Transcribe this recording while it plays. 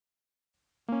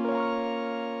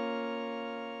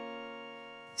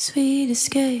Sweet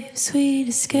escape, sweet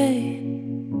escape.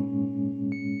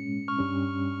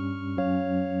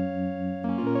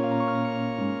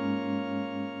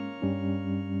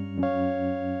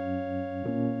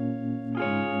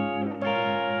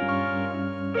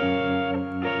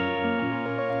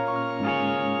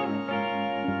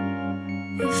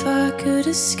 If I could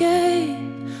escape,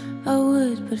 I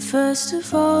would, but first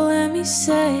of all let me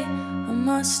say I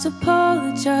must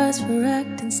apologize for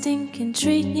acting stinking,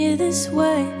 treating you this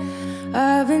way.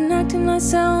 I've been acting like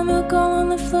sour milk all on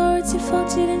the floor. It's your fault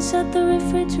you didn't shut the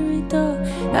refrigerator door.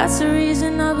 That's the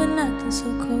reason I've been acting so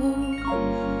cold.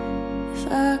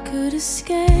 If I could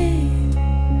escape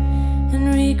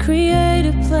and recreate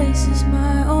a place as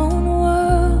my own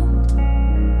world,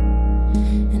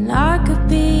 and I could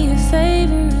be your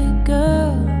favorite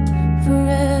girl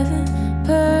forever,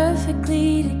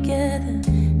 perfectly together.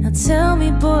 Now tell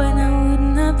me, boy, now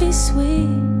wouldn't that be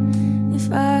sweet?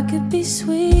 If I could be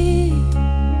sweet.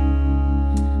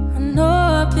 I know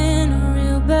I've been a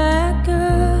real bad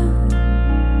girl.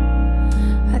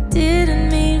 I didn't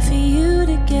mean for you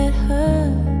to get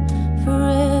hurt.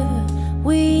 Forever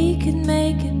we could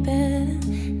make it better.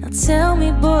 Now tell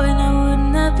me, boy, now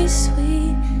wouldn't that be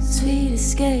sweet? Sweet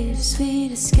escape,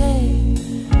 sweet escape.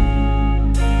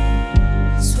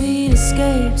 Sweet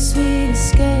escape, sweet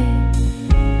escape.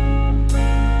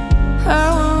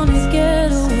 I wanna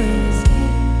get away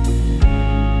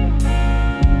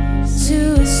to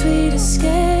a sweet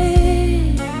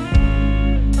escape.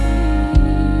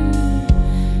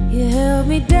 You held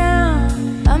me down,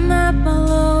 I'm at my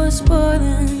lowest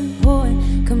boiling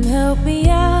point. Come help me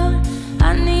out,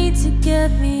 I need to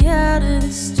get me out of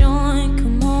this joint.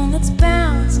 Come on, let's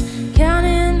bounce,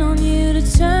 counting on you to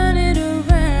turn it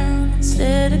around.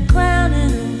 Instead of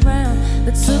clowning around,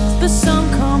 let's look for some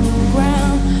common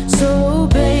ground. So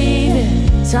baby,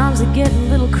 times are getting a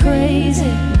little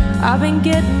crazy. I've been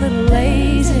getting a little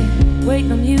lazy,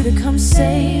 waiting on you to come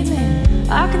save me.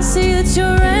 I can see that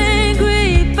you're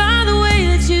angry by the way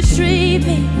that you treat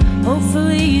me.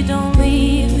 Hopefully you don't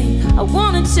leave me. I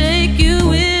wanna take you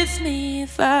with me.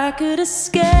 If I could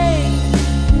escape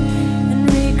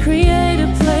and recreate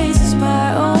a place as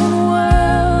my own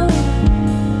world,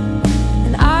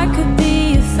 and I could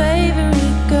be your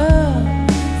favorite girl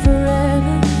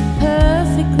forever,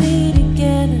 perfectly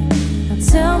together. Now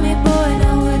tell me, boy,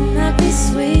 now wouldn't that be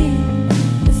sweet?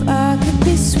 If I could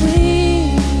be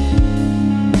sweet.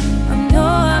 I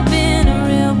know I've been a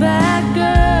real bad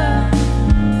girl.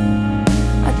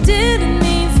 I didn't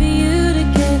mean for you to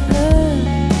get hurt.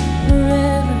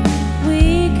 Forever we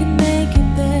can make it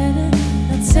better.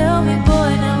 Now tell me,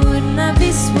 boy, now wouldn't that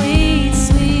be sweet?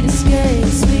 Sweet escape,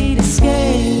 sweet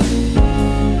escape.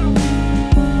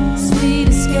 Sweet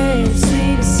escape,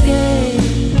 sweet escape.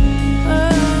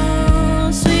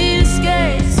 Oh, sweet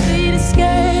escape, sweet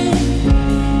escape.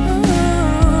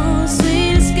 Oh,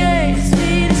 sweet escape,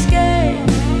 sweet escape.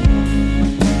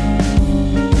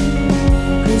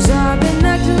 'Cause I've been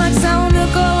acting like sour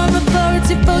milk all on the floor. It's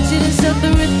your fault you didn't shut the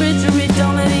refrigerator.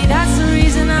 Don't let me, that's the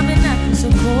reason I've been acting so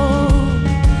cold.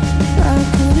 I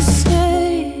could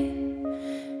escape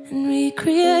and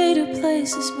recreate a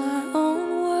place as my own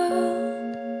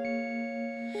world,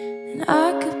 and I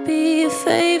could be your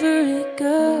favorite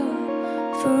girl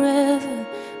forever.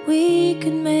 We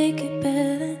could make it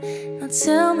better. Now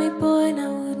tell me, boy,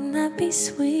 now wouldn't that be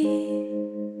sweet?